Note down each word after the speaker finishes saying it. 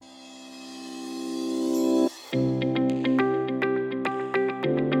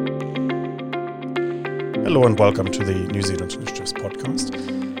Hello and welcome to the New Zealand Initiatives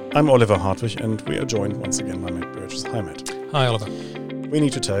podcast. I'm Oliver Hartwich and we are joined once again by Matt Burgess. Hi Matt. Hi Oliver. We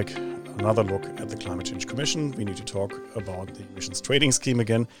need to take another look at the Climate Change Commission. We need to talk about the emissions trading scheme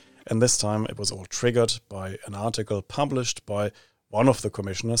again, and this time it was all triggered by an article published by one of the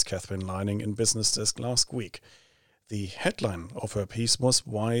commissioners, Catherine Leining, in Business Desk last week. The headline of her piece was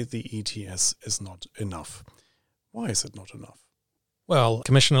why the ETS is not enough. Why is it not enough? Well,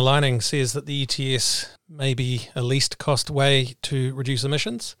 Commissioner Leining says that the ETS may be a least cost way to reduce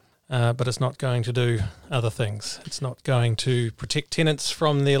emissions, but it's not going to do other things. It's not going to protect tenants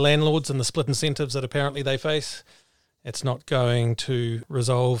from their landlords and the split incentives that apparently they face. It's not going to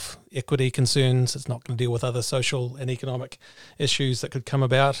resolve equity concerns. It's not going to deal with other social and economic issues that could come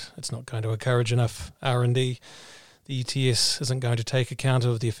about. It's not going to encourage enough R&D. The ETS isn't going to take account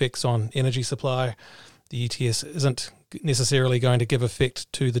of the effects on energy supply. The ETS isn't necessarily going to give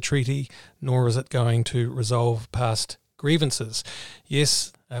effect to the treaty, nor is it going to resolve past grievances.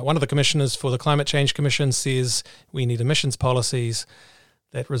 Yes, one of the commissioners for the Climate Change Commission says we need emissions policies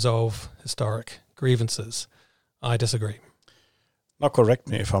that resolve historic grievances. I disagree. Now correct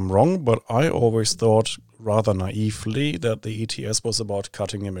me if I'm wrong, but I always thought rather naively that the ETS was about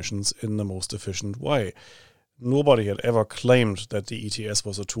cutting emissions in the most efficient way. Nobody had ever claimed that the ETS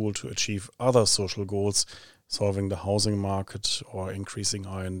was a tool to achieve other social goals, solving the housing market or increasing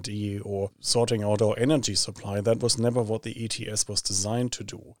R&D or sorting out our energy supply. That was never what the ETS was designed to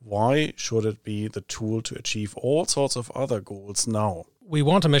do. Why should it be the tool to achieve all sorts of other goals now? We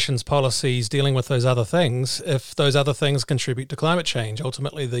want emissions policies dealing with those other things if those other things contribute to climate change.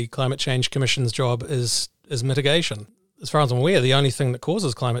 Ultimately, the Climate Change Commission's job is mitigation. As far as I'm aware, the only thing that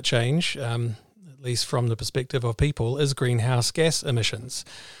causes climate change, at least from the perspective of people, is greenhouse gas emissions.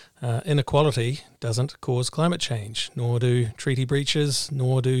 Inequality doesn't cause climate change, nor do treaty breaches,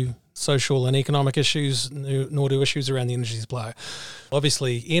 nor do social and economic issues, nor do issues around the energy supply.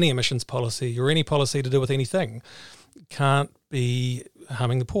 Obviously, any emissions policy or any policy to do with anything can't be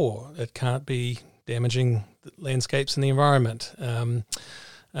harming the poor. It can't be damaging the landscapes and the environment,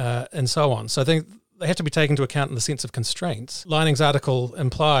 and so on. So I think they have to be taken into account in the sense of constraints. Leining's article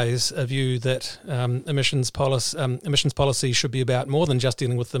implies a view that emissions policy should be about more than just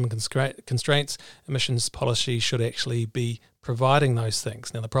dealing with them constraints. Emissions policy should actually be providing those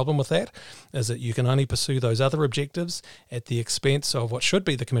things. Now, the problem with that is that you can only pursue those other objectives at the expense of what should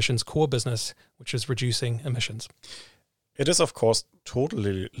be the Commission's core business, which is reducing emissions. It is, of course,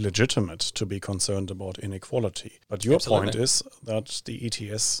 totally legitimate to be concerned about inequality. But your point is that the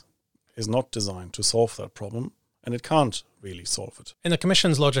ETS is not designed to solve that problem, and it can't really solve it. And the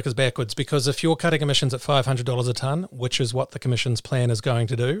Commission's logic is backwards, because if you're cutting emissions at $500 a tonne, which is what the Commission's plan is going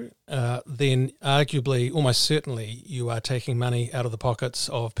to do, then arguably, almost certainly, you are taking money out of the pockets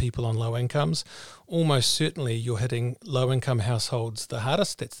of people on low incomes. Almost certainly, you're hitting low-income households the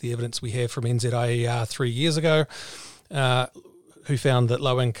hardest. That's the evidence we have from NZIER 3 years ago, who found that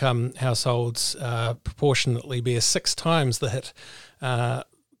low-income households proportionately bear 6 times the hit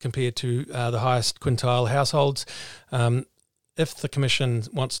compared to the highest quintile households. If the Commission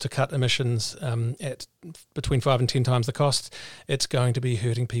wants to cut emissions at between 5 and 10 times the cost, it's going to be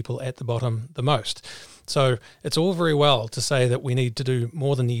hurting people at the bottom the most. So it's all very well to say that we need to do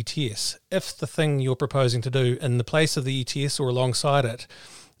more than the ETS. If the thing you're proposing to do in the place of the ETS or alongside it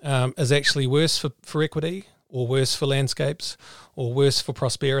is actually worse for equity, or worse for landscapes, or worse for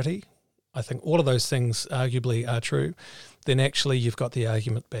prosperity, I think all of those things arguably are true, then actually you've got the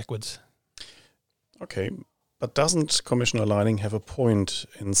argument backwards. Okay, but doesn't Commissioner Leining have a point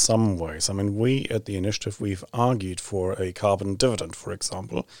in some ways? I mean, we at the initiative, we've argued for a carbon dividend, for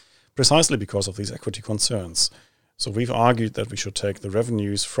example, precisely because of these equity concerns. So we've argued that we should take the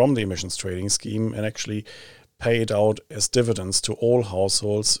revenues from the emissions trading scheme and actually pay it out as dividends to all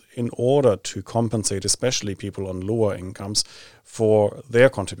households in order to compensate especially people on lower incomes for their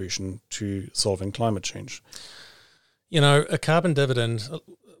contribution to solving climate change. You know, a carbon dividend,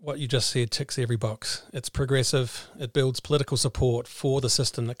 what you just said, ticks every box. It's progressive. It builds political support for the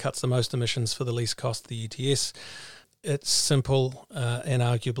system that cuts the most emissions for the least cost, the ETS. It's simple and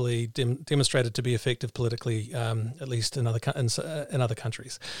arguably demonstrated to be effective politically, at least in other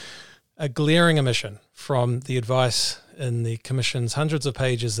countries. A glaring omission from the advice in the Commission's hundreds of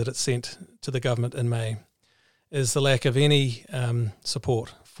pages that it sent to the government in May is the lack of any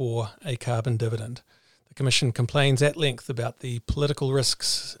support for a carbon dividend. The Commission complains at length about the political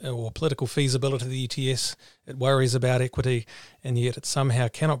risks or political feasibility of the ETS. It worries about equity, and yet it somehow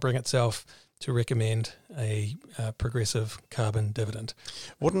cannot bring itself to recommend a progressive carbon dividend.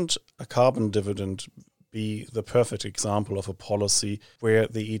 Wouldn't a carbon dividend be the perfect example of a policy where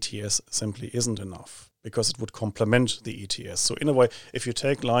the ETS simply isn't enough? because it would complement the ETS. So in a way, if you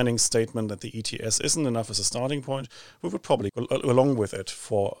take Leining's statement that the ETS isn't enough as a starting point, we would probably go along with it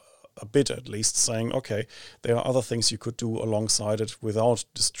for a bit at least, saying, okay, there are other things you could do alongside it without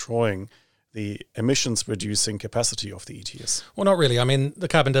destroying the emissions reducing capacity of the ETS. Well, not really. I mean, the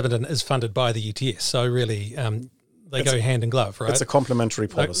carbon dividend is funded by the ETS, so really they go hand in glove, right? It's a complementary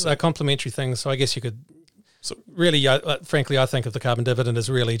policy. They're complementary things, so I guess you could... So really, frankly, I think of the carbon dividend as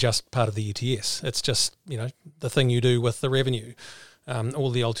really just part of the ETS. It's just, the thing you do with the revenue.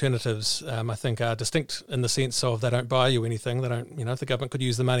 All the alternatives, I think, are distinct in the sense of they don't buy you anything. They don't, if the government could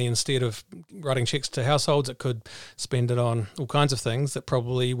use the money instead of writing checks to households, it could spend it on all kinds of things that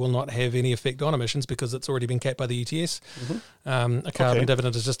probably will not have any effect on emissions because it's already been capped by the ETS. Mm-hmm. A carbon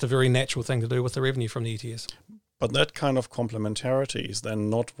dividend is just a very natural thing to do with the revenue from the ETS. But that kind of complementarity is then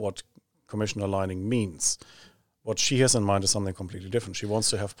not what Commissioner Leining means. What she has in mind is something completely different. She wants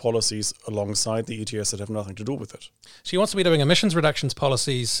to have policies alongside the ETS that have nothing to do with it. She wants to be doing emissions reductions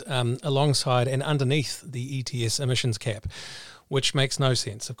policies alongside and underneath the ETS emissions cap, which makes no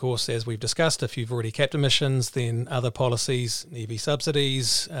sense. Of course, as we've discussed, if you've already capped emissions, then other policies, EV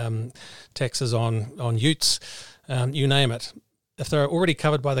subsidies, taxes on utes, you name it. If they're already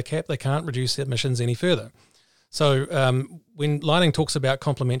covered by the cap, they can't reduce emissions any further. So when Leining talks about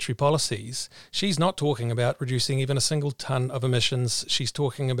complementary policies, she's not talking about reducing even a single tonne of emissions. She's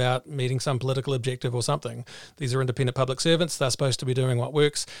talking about meeting some political objective or something. These are independent public servants. They're supposed to be doing what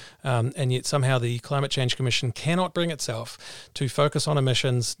works. And yet somehow the Climate Change Commission cannot bring itself to focus on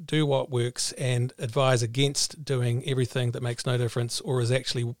emissions, do what works, and advise against doing everything that makes no difference or is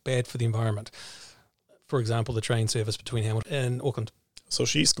actually bad for the environment. For example, the train service between Hamilton and Auckland. So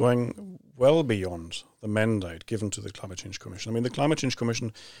she's going well beyond the mandate given to the Climate Change Commission. I mean, the Climate Change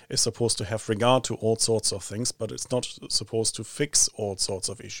Commission is supposed to have regard to all sorts of things, but it's not supposed to fix all sorts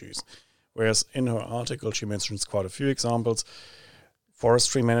of issues. Whereas in her article, she mentions quite a few examples.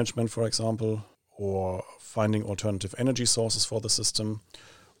 Forestry management, for example, or finding alternative energy sources for the system,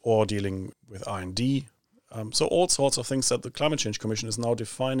 or dealing with R&D. So all sorts of things that the Climate Change Commission is now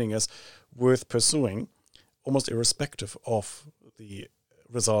defining as worth pursuing, almost irrespective of the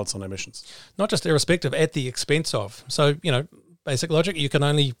results on emissions. Not just irrespective, at the expense of. So, basic logic, you can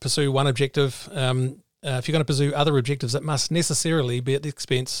only pursue one objective. If you're going to pursue other objectives, it must necessarily be at the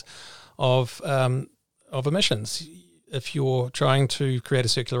expense of emissions. If you're trying to create a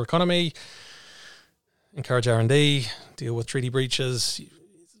circular economy, encourage R&D, deal with treaty breaches,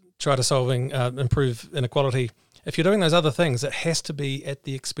 try to improve inequality, if you're doing those other things, it has to be at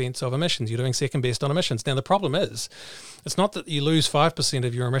the expense of emissions. You're doing second best on emissions. Now, the problem is, it's not that you lose 5%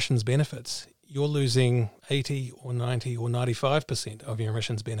 of your emissions benefits. You're losing 80 or 90 or 95% of your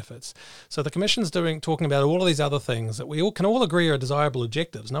emissions benefits. So the Commission's talking about all of these other things that we can all agree are desirable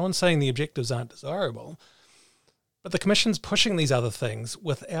objectives. No one's saying the objectives aren't desirable. But the Commission's pushing these other things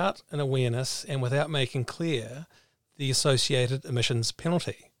without an awareness and without making clear the associated emissions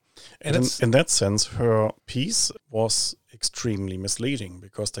penalty. And in that sense, her piece was extremely misleading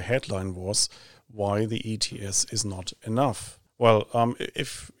because the headline was, why the ETS is not enough. Well,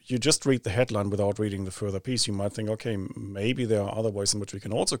 if you just read the headline without reading the further piece, you might think, okay, maybe there are other ways in which we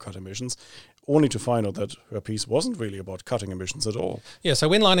can also cut emissions, only to find out that her piece wasn't really about cutting emissions at all. Yeah, so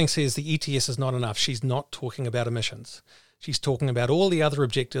when Leining says the ETS is not enough, she's not talking about emissions. She's talking about all the other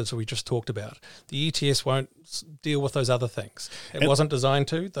objectives we just talked about. The ETS won't deal with those other things. It wasn't designed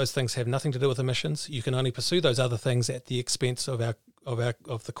to. Those things have nothing to do with emissions. You can only pursue those other things at the expense of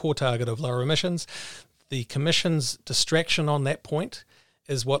the core target of lower emissions. The Commission's distraction on that point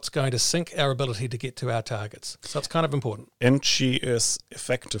is what's going to sink our ability to get to our targets. So it's kind of important. And she is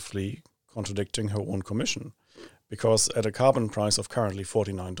effectively contradicting her own commission, because at a carbon price of currently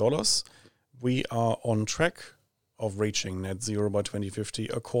 $49, we are on track of reaching net zero by 2050,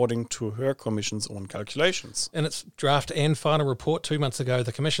 according to her Commission's own calculations. In its draft and final report 2 months ago,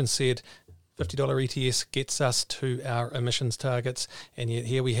 the Commission said $50 ETS gets us to our emissions targets, and yet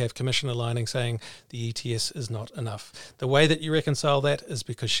here we have Commissioner Leining saying the ETS is not enough. The way that you reconcile that is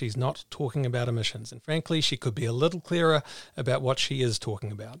because she's not talking about emissions, and frankly, she could be a little clearer about what she is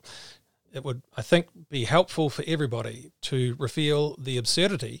talking about. It would, I think, be helpful for everybody to reveal the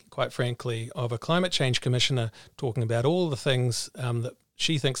absurdity, quite frankly, of a climate change commissioner talking about all the things that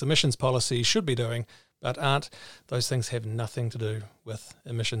she thinks emissions policy should be doing, but aren't. Those things have nothing to do with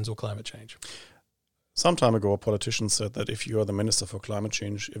emissions or climate change. Some time ago, a politician said that if you are the Minister for Climate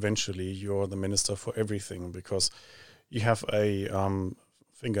Change, eventually you're the Minister for everything, because you have a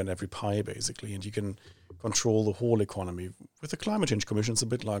finger in every pie, basically, and you can control the whole economy. With the Climate Change Commission, it's a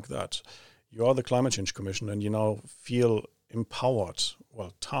bit like that. You are the Climate Change Commission, and you now feel empowered,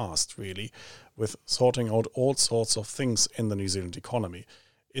 tasked really, with sorting out all sorts of things in the New Zealand economy.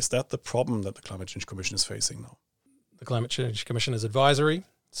 Is that the problem that the Climate Change Commission is facing now? The Climate Change Commission is advisory,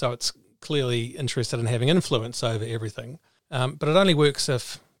 so it's clearly interested in having influence over everything. But it only works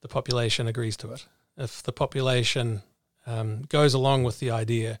if the population agrees to it. If the population goes along with the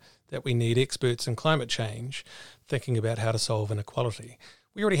idea that we need experts in climate change thinking about how to solve inequality.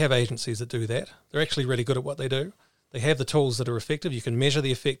 We already have agencies that do that. They're actually really good at what they do. They have the tools that are effective. You can measure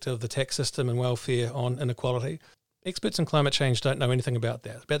the effect of the tax system and welfare on inequality. Experts in climate change don't know anything about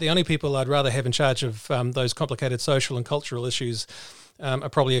that. About the only people I'd rather have in charge of those complicated social and cultural issues are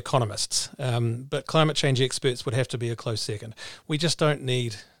probably economists. But climate change experts would have to be a close second. We just don't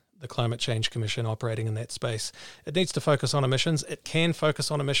need the Climate Change Commission operating in that space. It needs to focus on emissions. It can focus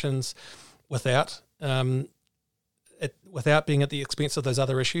on emissions without being at the expense of those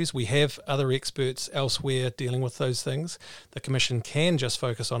other issues. We have other experts elsewhere dealing with those things. The Commission can just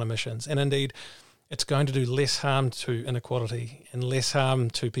focus on emissions. And indeed, it's going to do less harm to inequality and less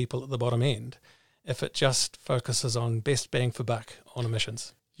harm to people at the bottom end if it just focuses on best bang for buck on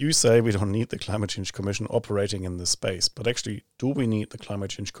emissions. You say we don't need the Climate Change Commission operating in this space, but actually, do we need the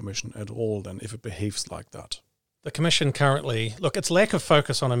Climate Change Commission at all then if it behaves like that? The Commission currently, its lack of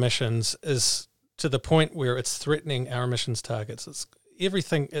focus on emissions is to the point where it's threatening our emissions targets. It's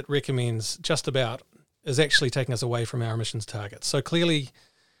everything it recommends just about is actually taking us away from our emissions targets. So clearly,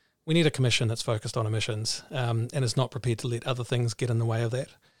 we need a commission that's focused on emissions and is not prepared to let other things get in the way of that.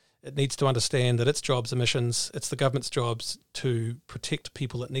 It needs to understand that its job's emissions. It's the government's jobs to protect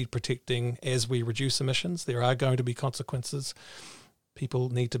people that need protecting as we reduce emissions. There are going to be consequences. People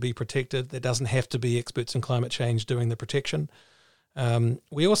need to be protected. There doesn't have to be experts in climate change doing the protection.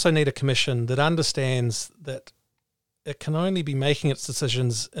 We also need a commission that understands that it can only be making its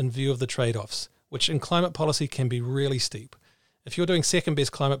decisions in view of the trade-offs, which in climate policy can be really steep. If you're doing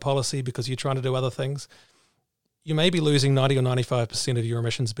second-best climate policy because you're trying to do other things, you may be losing 90 or 95% of your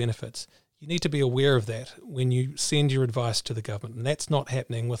emissions benefits. You need to be aware of that when you send your advice to the government, and that's not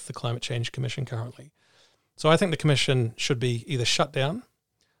happening with the Climate Change Commission currently. So I think the Commission should be either shut down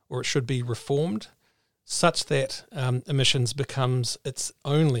or it should be reformed such that emissions becomes its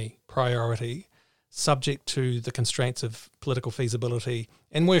only priority, subject to the constraints of political feasibility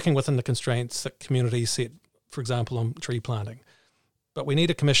and working within the constraints that communities set, for example, on tree planting. But we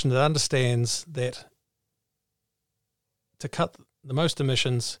need a commission that understands that to cut the most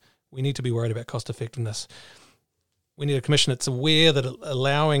emissions, we need to be worried about cost effectiveness. We need a commission that's aware that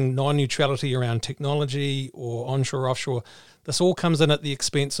allowing non-neutrality around technology or onshore, offshore, this all comes in at the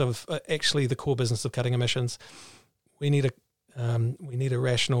expense of actually the core business of cutting emissions. We need a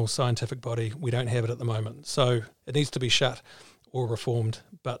rational scientific body. We don't have it at the moment. So it needs to be shut or reformed.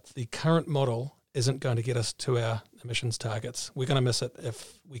 But the current model isn't going to get us to our emissions targets. We're going to miss it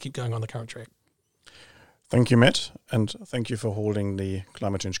if we keep going on the current track. Thank you, Matt, and thank you for holding the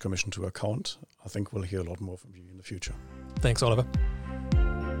Climate Change Commission to account. I think we'll hear a lot more from you in the future. Thanks, Oliver.